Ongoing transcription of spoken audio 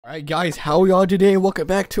Alright guys, how are y'all today? Welcome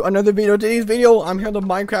back to another video. Today's video, I'm here on the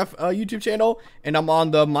Minecraft YouTube channel, and I'm on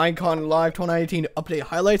the Minecon Live 2019 update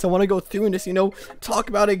highlights. I want to go through and just, talk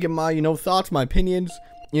about it, give my, thoughts, my opinions,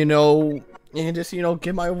 and just,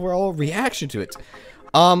 give my overall reaction to it.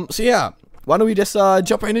 So yeah, why don't we just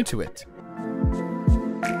jump right into it?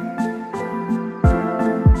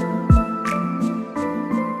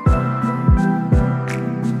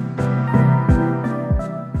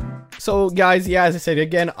 So guys, yeah, as I said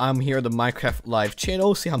again, I'm here on the Minecraft Live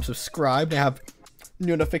channel. See, I'm subscribed. I have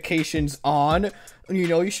notifications on.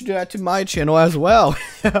 You should do that to my channel as well.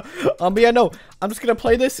 But yeah, no, I'm just gonna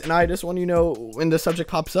play this, and I just want when the subject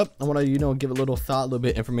pops up, I want to give a little thought, a little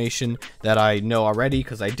bit of information that I know already,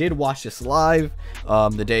 because I did watch this live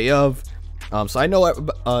the day of. So I know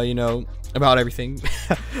about everything.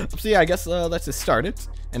 So yeah, I guess let's just start it,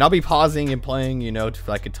 and I'll be pausing and playing, if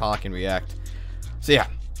I could talk and react. So yeah.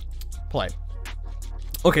 Play.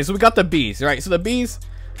 Okay, so we got the bees, right? So the bees,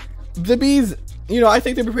 I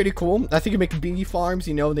think they'd be pretty cool. I think you make bee farms,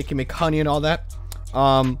 they can make honey and all that.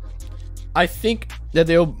 I think that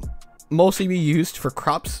they'll mostly be used for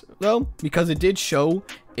crops though, because it did show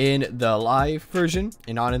in the live version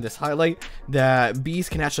and on in this highlight that bees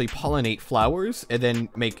can actually pollinate flowers and then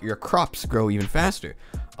make your crops grow even faster.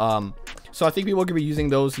 So I think people could be using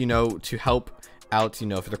those, to help out,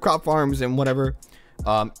 for the crop farms and whatever.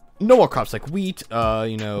 No more crops like wheat,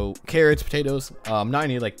 carrots, potatoes, not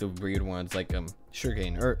any like the weird ones like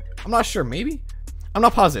sugarcane, or I'm not sure, maybe, I'm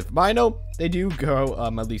not positive, but I know they do grow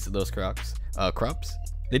at least those crops.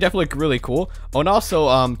 They definitely look really cool. Oh, and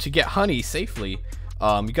also to get honey safely,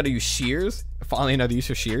 you gotta use shears. Finally, another use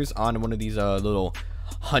for shears on one of these little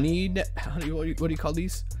honey, what do you call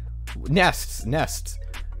these? Nests,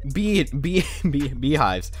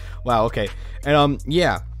 beehives. Wow, okay, and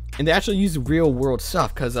yeah. And they actually use real world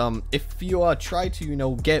stuff, because if you try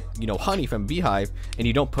to get honey from beehive and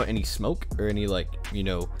you don't put any smoke or any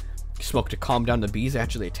smoke to calm down the bees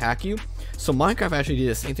actually attack you. So Minecraft actually did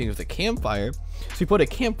the same thing with a campfire. So you put a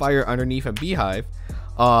campfire underneath a beehive,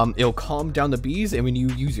 it'll calm down the bees, and when you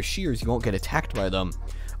use your shears you won't get attacked by them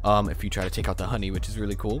if you try to take out the honey, which is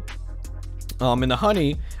really cool. And the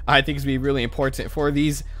honey, I think, is be really important for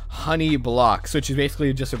these honey blocks, which is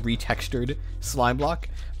basically just a retextured slime block.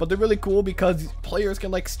 But they're really cool because players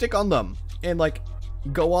can stick on them and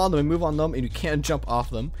go on them and move on them, and you can't jump off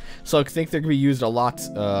them. So I think they're gonna be used a lot.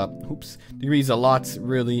 They're gonna be used a lot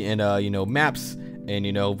really in maps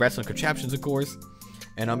and redstone contraptions, of course.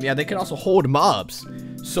 And yeah, they can also hold mobs.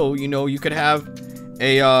 So you could have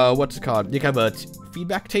a what's it called? You can have a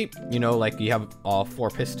feedback tape, like you have all 4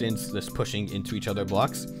 pistons just pushing into each other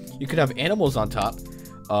blocks. You could have animals on top,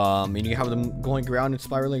 and you have them going around and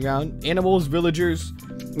spiraling around. Animals, villagers,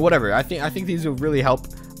 whatever. I think these will really help.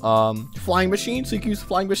 Flying machines, so you can use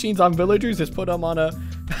flying machines on villagers. Just put them on a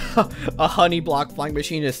a honey block flying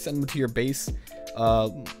machine, just send them to your base.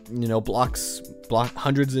 Hundreds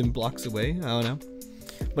and blocks away. I don't know,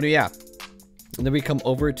 but yeah. And then we come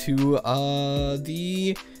over to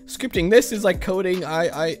the scripting. This is like coding.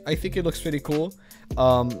 I think it looks pretty cool.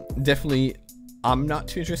 Definitely, I'm not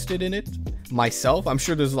too interested in it myself. I'm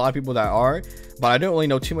sure there's a lot of people that are, but I don't really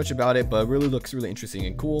know too much about it. But it really looks really interesting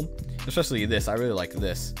and cool. Especially this. I really like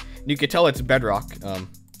this. And you can tell it's Bedrock,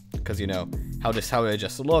 because how it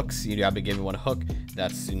just looks. You have to give one hook.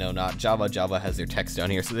 That's not Java. Java has their text down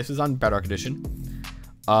here, so this is on Bedrock Edition.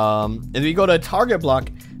 And then we go to target block.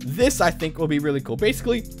 This I think will be really cool.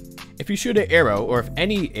 Basically, if you shoot an arrow, or if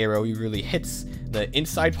any arrow really hits the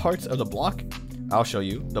inside parts of the block, I'll show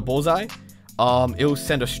you the bullseye. It will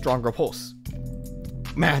send a stronger pulse.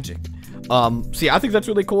 Magic. See, I think that's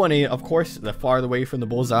really cool. And of course, the farther away from the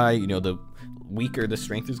bullseye, the weaker the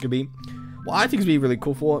strength is gonna be. What I think is be really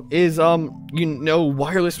cool for is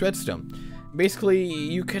wireless redstone. Basically,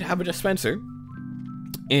 you could have a dispenser,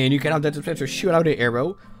 and you can have that dispenser shoot out an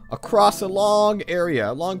arrow across a long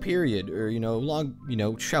area, long period, or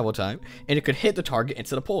long travel time, and it could hit the target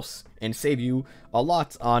instead of pulse and save you a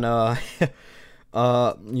lot on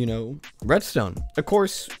redstone. Of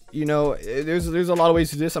course, there's a lot of ways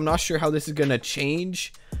to do this. I'm not sure how this is gonna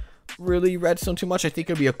change really redstone too much. I think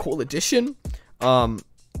it'd be a cool addition, but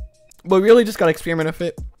we really just gotta experiment with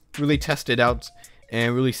it, really test it out,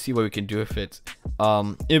 and really see what we can do with it.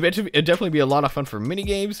 It'd definitely be a lot of fun for mini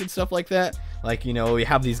games and stuff like that. Like, you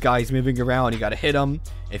have these guys moving around, you gotta hit them.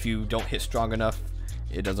 If you don't hit strong enough,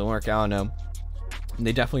 it doesn't work out. And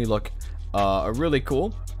they definitely look really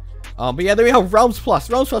cool. But yeah, then we have Realms Plus.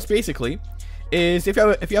 Realms Plus basically is if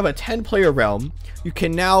you have a 10-player realm, you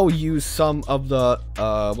can now use some of the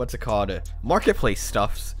marketplace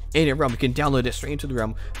stuffs in your realm. You can download it straight into the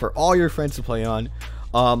realm for all your friends to play on.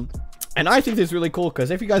 And I think this is really cool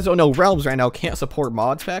because if you guys don't know, Realms right now can't support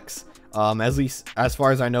mod packs. At least as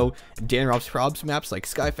far as I know, Dan Rob's Probs maps like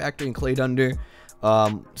Sky Factory and Clay Thunder,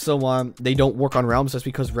 they don't work on Realms just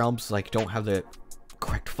because Realms like don't have the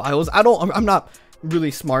correct files. I'm not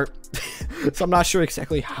really smart, so I'm not sure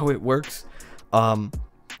exactly how it works.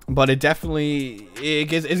 But it definitely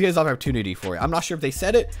gives opportunity for it. I'm not sure if they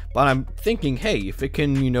said it, but I'm thinking, hey, if it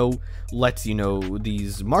can, let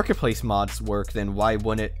these marketplace mods work, then why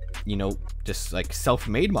wouldn't it, just like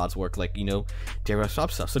self-made mods work, like Dare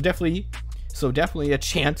Shop stuff. So definitely a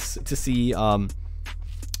chance to see some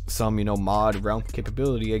mod realm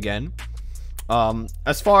capability again.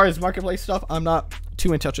 As far as marketplace stuff, I'm not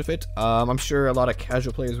too in touch with it. I'm sure a lot of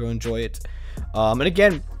casual players will enjoy it. And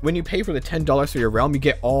again, when you pay for the $10 for your realm, you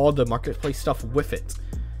get all the marketplace stuff with it.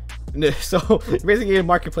 So you're basically getting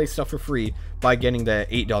marketplace stuff for free by getting the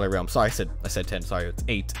 $8 realm. Sorry, I said 10. Sorry, it's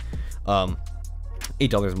 8.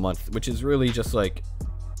 $8 a month, which is really just like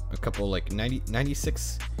a couple like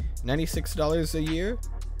 $96 a year.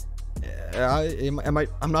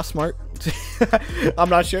 I'm not smart. I'm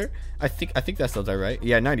not sure. I think that sounds right.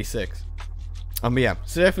 Yeah, 96. Yeah,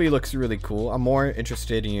 so definitely looks really cool. I'm more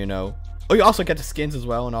interested in, oh, you also get the skins as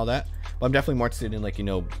well and all that, but I'm definitely more interested in, like,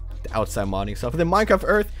 the outside modding stuff. And then Minecraft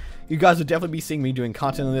Earth, you guys will definitely be seeing me doing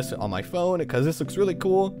content on this on my phone because this looks really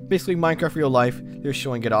cool. Basically Minecraft real life. They're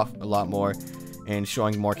showing it off a lot more and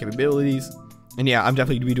showing more capabilities. And yeah, I'm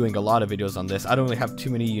definitely going to be doing a lot of videos on this. I don't really have too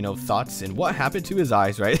many, thoughts. And what happened to his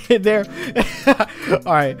eyes right there?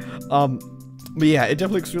 Alright, but yeah, it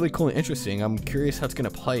definitely looks really cool and interesting. I'm curious how it's going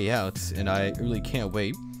to play out, and I really can't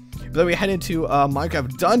wait. But then we head into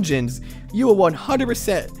Minecraft Dungeons. You will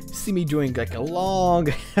 100% see me doing like a long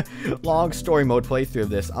story mode playthrough of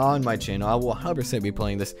this on my channel. I will 100% be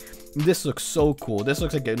playing this. This looks so cool. This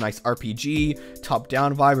looks like a nice RPG,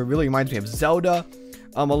 top-down vibe. It really reminds me of Zelda.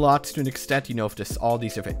 A lot to an extent, if just all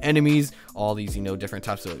these different enemies, all these, different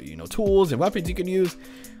types of, tools and weapons you can use.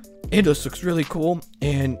 It just looks really cool,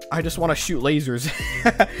 and I just want to shoot lasers.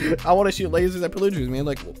 I want to shoot lasers at pillagers, man.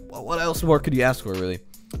 Like, what else more could you ask for, really?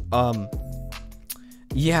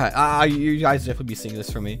 Yeah, you guys definitely be seeing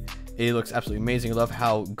this from me. It looks absolutely amazing. I love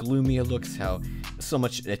how gloomy it looks, how so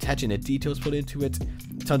much attention to details put into it.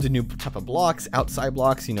 Tons of new type of blocks, outside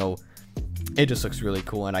blocks, it just looks really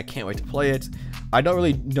cool, and I can't wait to play it. I don't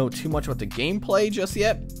really know too much about the gameplay just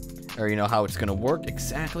yet, or how it's gonna work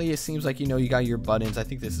exactly. It seems like you got your buttons. I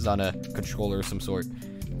think this is on a controller of some sort.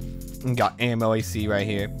 And got ammo, AC right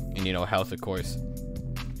here, and health, of course.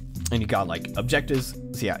 And you got like objectives.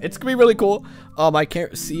 So yeah, it's gonna be really cool. I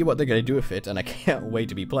can't see what they're gonna do with it, and I can't wait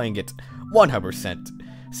to be playing it 100%.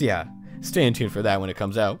 So yeah, stay tuned for that when it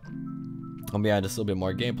comes out. Yeah, just a little bit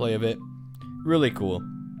more gameplay of it. Really cool.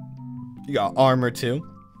 You got armor too.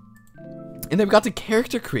 And then we've got the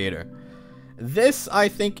character creator. This I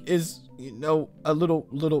think is a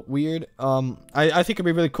little weird. I think it'd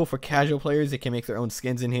be really cool for casual players. They can make their own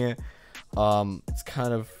skins in here. It's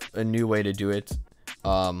kind of a new way to do it.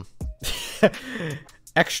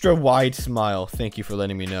 Extra wide smile. Thank you for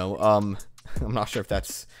letting me know. I'm not sure if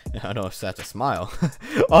that's, I don't know if that's a smile.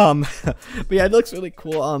 But yeah, it looks really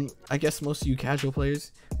cool. I guess most of you casual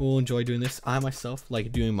players will enjoy doing this. I myself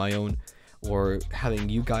like doing my own, or having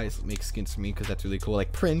you guys make skins for me, because that's really cool.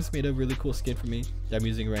 Like Prince made a really cool skin for me that I'm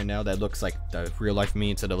using right now that looks like the real life me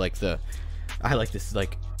instead of like I like this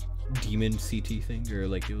like demon CT thing, or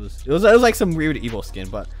like it was like some weird evil skin.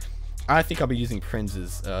 But I think I'll be using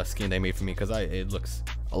Prince's skin they made for me because it looks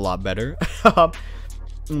a lot better. But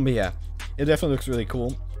yeah, it definitely looks really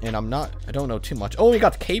cool, and I don't know too much. Oh, we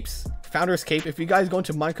got the capes. Founder's cape. If you guys go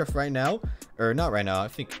into Minecraft right now, or not right now, I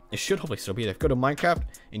think it should hopefully still be there. Go to Minecraft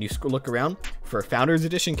and you look around for a Founder's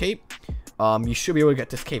Edition cape. You should be able to get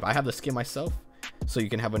this cape. I have the skin myself, so you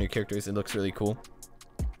can have on your characters. It looks really cool.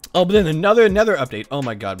 Oh, but then another update. Oh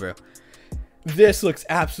my god, bro. This looks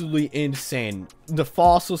absolutely insane. The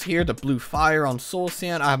fossils here, the blue fire on soul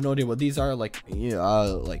sand. I have no idea what these are. Like,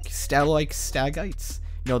 like stagites.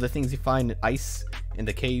 The things you find in ice in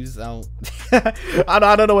the caves. I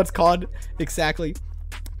don't know what's called exactly,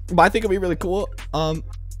 but I think it'll be really cool.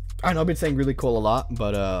 I know I've been saying really cool a lot,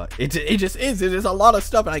 but it just is. It is a lot of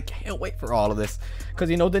stuff, and I can't wait for all of this. Because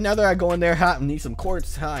the nether, I go in there, I need some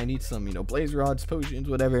quartz, I need some blaze rods, potions,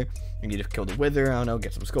 whatever. I need to kill the wither. I don't know,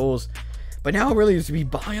 get some skulls. But now it really is to be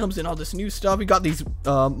biomes and all this new stuff. We got these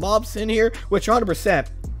mobs in here, which 100%.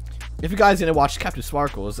 If you guys didn't watch Captain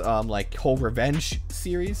Sparkle's like whole revenge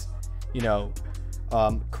series,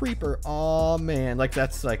 Creeper, oh man, like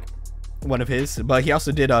that's like one of his. But he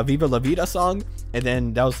also did a Viva La Vida song, and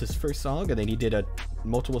then that was his first song, and then he did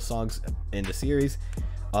multiple songs in the series.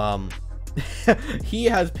 he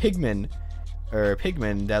has pigmen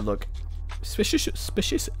that look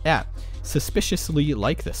suspiciously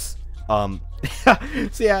like this.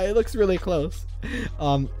 So yeah, it looks really close.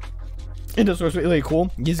 It just looks really cool.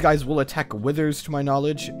 These guys will attack withers, to my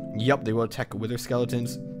knowledge. Yep, they will attack wither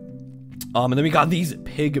skeletons. And then we got these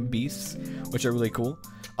pig beasts, which are really cool.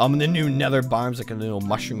 And the new nether biomes, like a little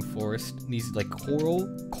mushroom forest. These like coral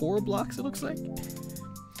blocks, it looks like.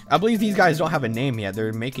 I believe these guys don't have a name yet.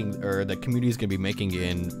 They're making, or the community is gonna be making it,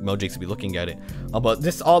 and Mojake's gonna be looking at it.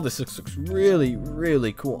 But all this looks really,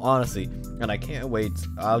 really cool, honestly, and I can't wait.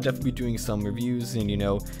 I'll definitely be doing some reviews and, you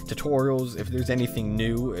know, tutorials. If there's anything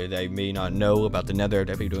new that I may not know about the Nether, I'll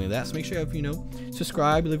definitely be doing that. So make sure you know,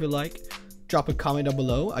 subscribe, leave a like, drop a comment down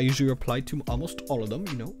below. I usually reply to almost all of them,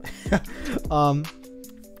 you know.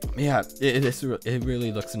 Yeah, it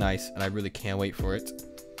really looks nice, and I really can't wait for it.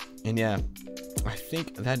 And yeah, I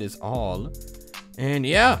think that is all. And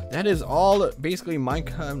yeah, that is all basically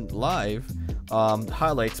Minecon Live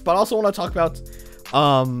highlights. But I also want to talk about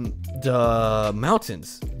the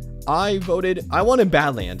mountains. I wanted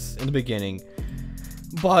Badlands in the beginning,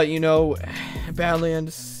 but you know,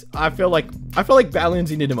 Badlands, I feel like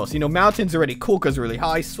Badlands needed the most. You know, mountains are already cool because they're really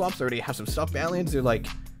high. Swamps already have some stuff. Badlands, they're like,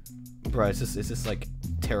 bro, it's just like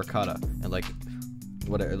terracotta and like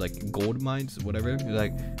whatever, like gold mines, whatever. You're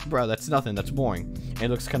like, bro, that's nothing, that's boring. And it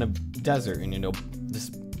looks kind of desert, and you know, this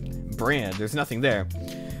brand, there's nothing there.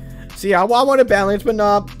 So yeah, well, I wanted balance, but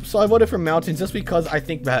not. So I voted for mountains just because I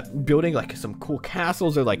think that building like some cool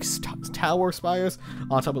castles or like tower spires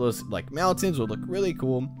on top of those like mountains would look really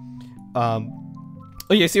cool. Oh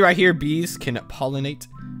yeah, see right here, bees can pollinate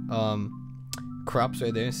crops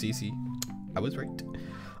right there. See, I was right.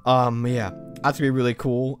 Yeah, that's gonna be really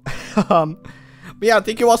cool. But yeah,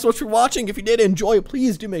 thank you all so much for watching. If you did enjoy,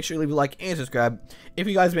 please do make sure to leave a like and subscribe. If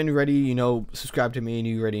you guys have been ready, you know, subscribe to me and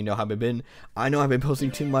you already know how I've been. I know I've been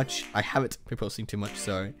posting too much. I haven't been posting too much,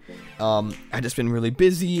 sorry. I've just been really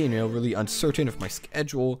busy and, you know, really uncertain of my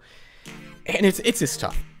schedule. And it's just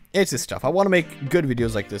tough. It's just tough. I want to make good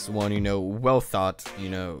videos like this one, you know, well thought, you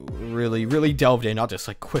know, really delved in, not just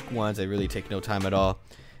like quick ones that really take no time at all.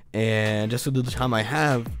 And just with the time I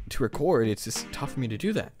have to record, it's just tough for me to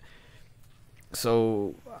do that.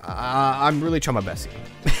 So I'm really trying my best here.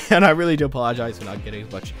 And I really do apologize for not getting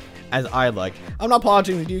as much as I like. I'm not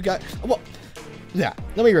apologizing to you guys. Well, yeah,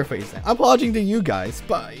 let me rephrase that. I'm apologizing to you guys,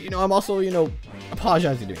 but you know, I'm also, you know,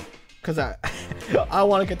 apologizing to me because I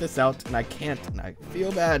want to get this out and I can't, and I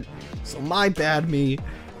feel bad. So my bad, me.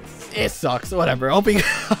 It sucks. Whatever. I hope you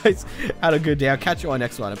guys had a good day. I'll catch you on the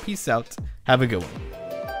next one. Peace out. Have a good one.